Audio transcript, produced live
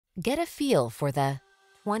Get a feel for the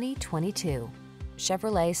 2022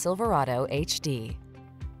 Chevrolet Silverado HD.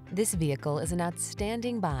 This vehicle is an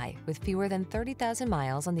outstanding buy with fewer than 30,000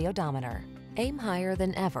 miles on the odometer. Aim higher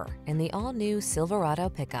than ever in the all-new Silverado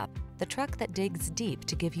pickup, the truck that digs deep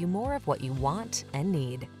to give you more of what you want and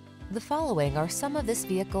need. The following are some of this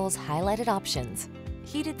vehicle's highlighted options: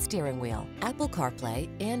 heated steering wheel, Apple CarPlay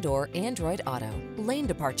and/or Android Auto, lane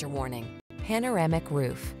departure warning, panoramic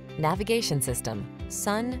roof, navigation system,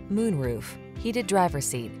 sun, moon roof, heated driver's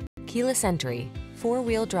seat, keyless entry,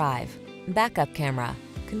 four-wheel drive, backup camera.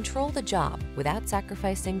 Control the job without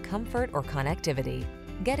sacrificing comfort or connectivity.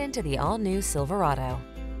 Get into the all-new Silverado.